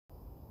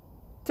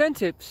10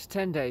 tips,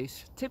 10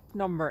 days. Tip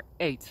number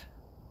 8.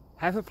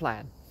 Have a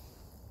plan.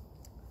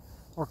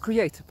 Or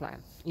create a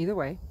plan. Either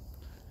way,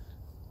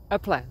 a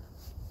plan.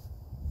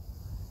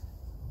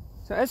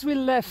 So as we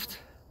left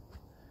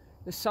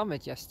the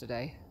summit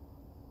yesterday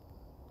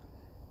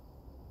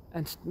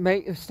and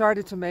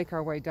started to make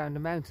our way down the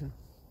mountain,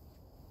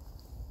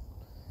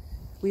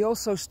 we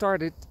also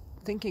started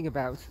thinking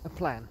about a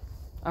plan.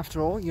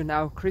 After all, you're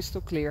now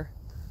crystal clear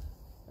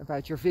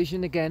about your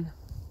vision again.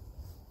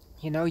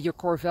 You know your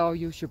core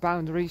values, your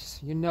boundaries.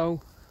 You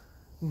know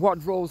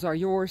what roles are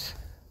yours.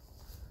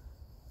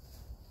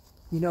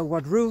 You know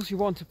what rules you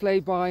want to play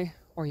by,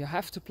 or you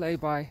have to play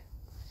by.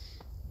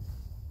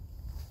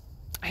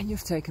 And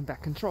you've taken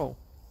back control.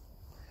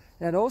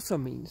 That also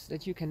means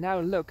that you can now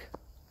look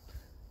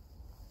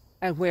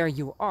at where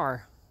you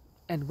are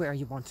and where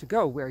you want to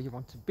go, where you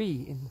want to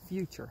be in the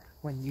future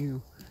when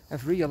you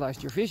have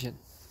realized your vision.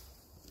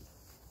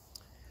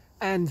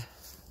 And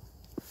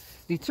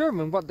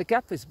determine what the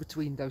gap is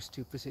between those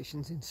two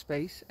positions in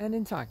space and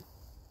in time.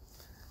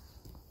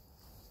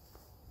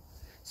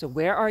 So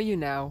where are you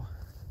now?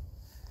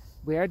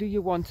 Where do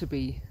you want to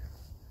be?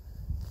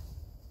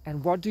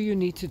 And what do you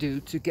need to do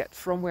to get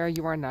from where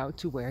you are now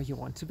to where you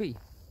want to be?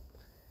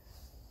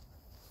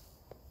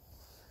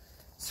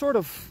 Sort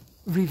of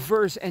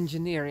reverse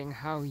engineering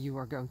how you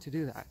are going to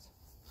do that.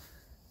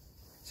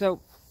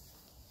 So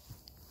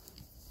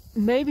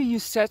maybe you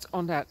sat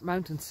on that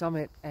mountain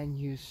summit and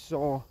you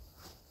saw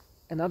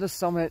another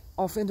summit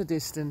off in the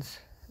distance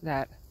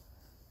that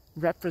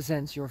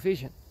represents your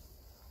vision.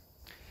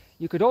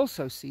 You could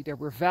also see there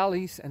were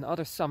valleys and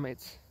other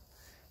summits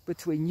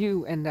between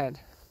you and that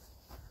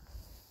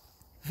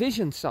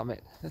vision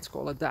summit. Let's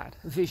call it that.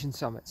 A vision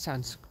summit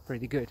sounds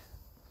pretty good.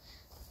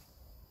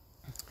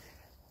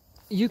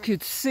 You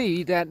could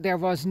see that there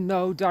was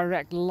no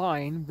direct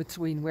line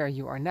between where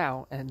you are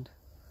now and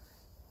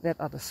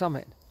that other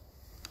summit.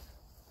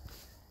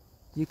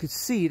 You could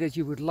see that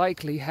you would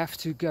likely have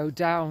to go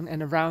down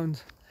and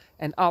around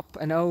and up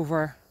and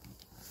over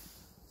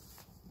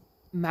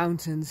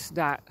mountains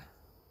that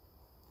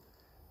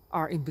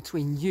are in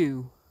between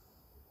you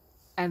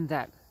and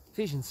that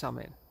vision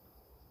summit.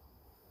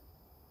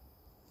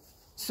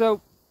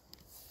 So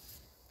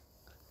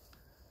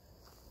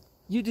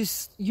you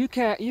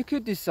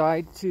could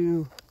decide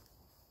to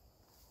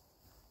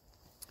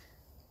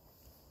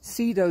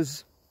see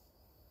those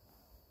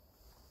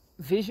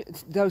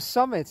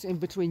summits in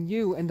between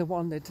you and the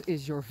one that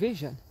is your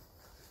vision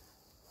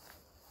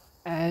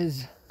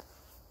as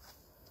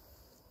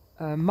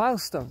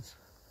milestones.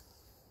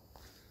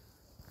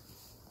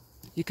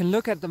 You can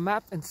look at the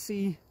map and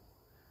see,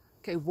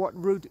 okay, what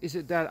route is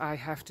it that I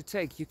have to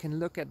take? You can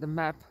look at the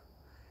map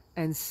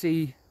and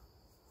see,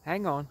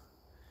 hang on,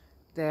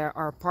 there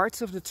are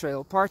parts of the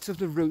trail, parts of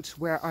the route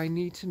where I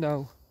need to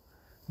know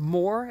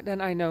more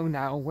than I know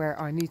now, where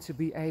I need to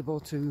be able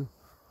to,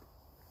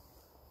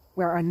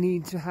 where I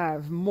need to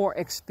have more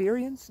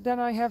experience than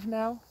I have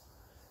now,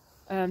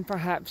 and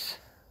perhaps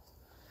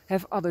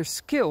have other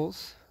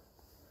skills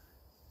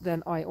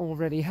than I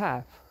already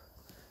have.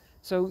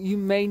 So you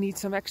may need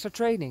some extra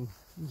training.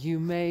 You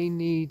may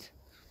need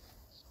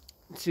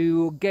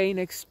to gain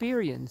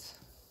experience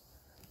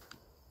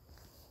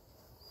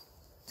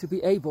to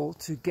be able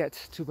to get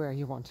to where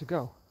you want to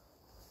go.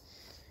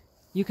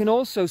 You can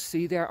also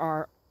see there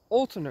are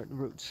alternate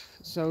routes,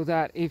 so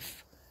that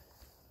if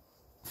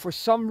for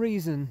some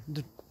reason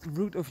the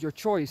route of your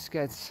choice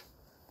gets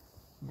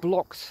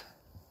blocked,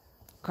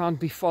 can't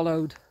be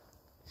followed,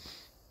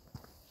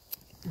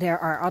 there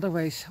are other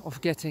ways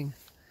of getting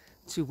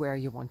to where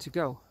you want to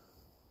go.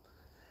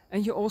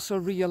 And you also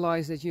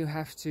realize that you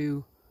have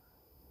to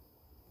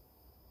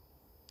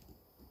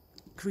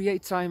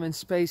create time and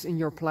space in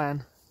your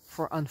plan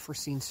for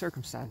unforeseen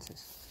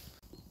circumstances.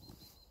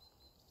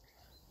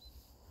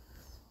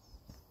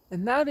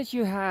 And now that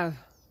you have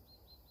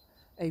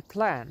a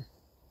plan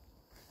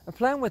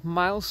with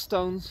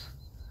milestones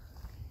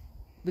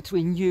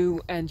between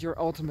you and your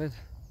ultimate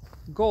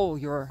goal,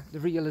 the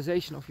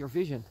realization of your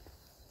vision.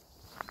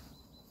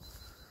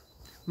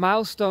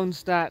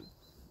 Milestones that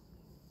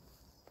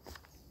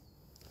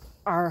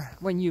are,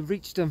 when you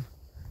reach them,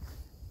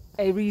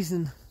 a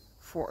reason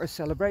for a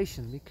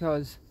celebration,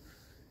 because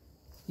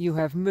you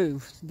have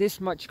moved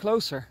this much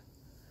closer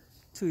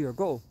to your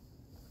goal.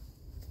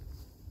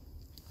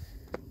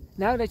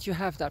 Now that you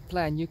have that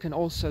plan, you can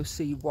also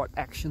see what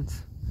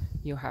actions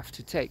you have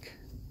to take,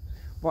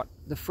 what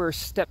the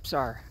first steps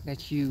are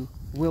that you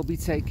will be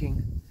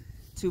taking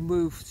to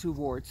move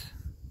towards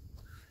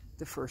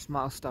the first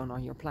milestone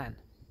on your plan.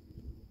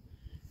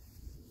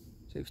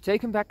 So you've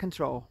taken back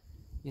control,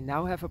 you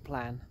now have a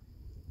plan,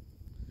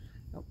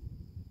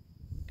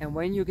 and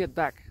when you get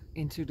back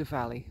into the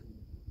valley,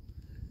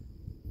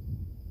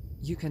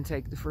 you can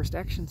take the first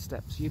action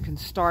steps. You can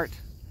start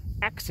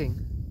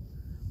acting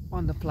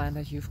on the plan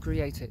that you've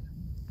created.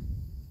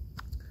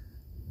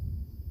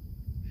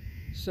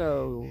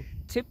 So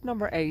tip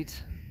number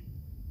 8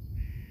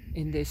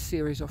 in this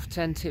series of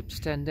 10 tips,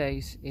 10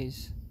 days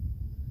is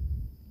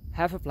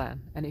have a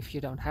plan, and if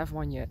you don't have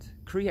one yet,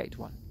 create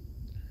one.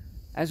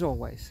 As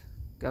always,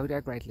 go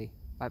there greatly.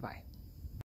 Bye bye.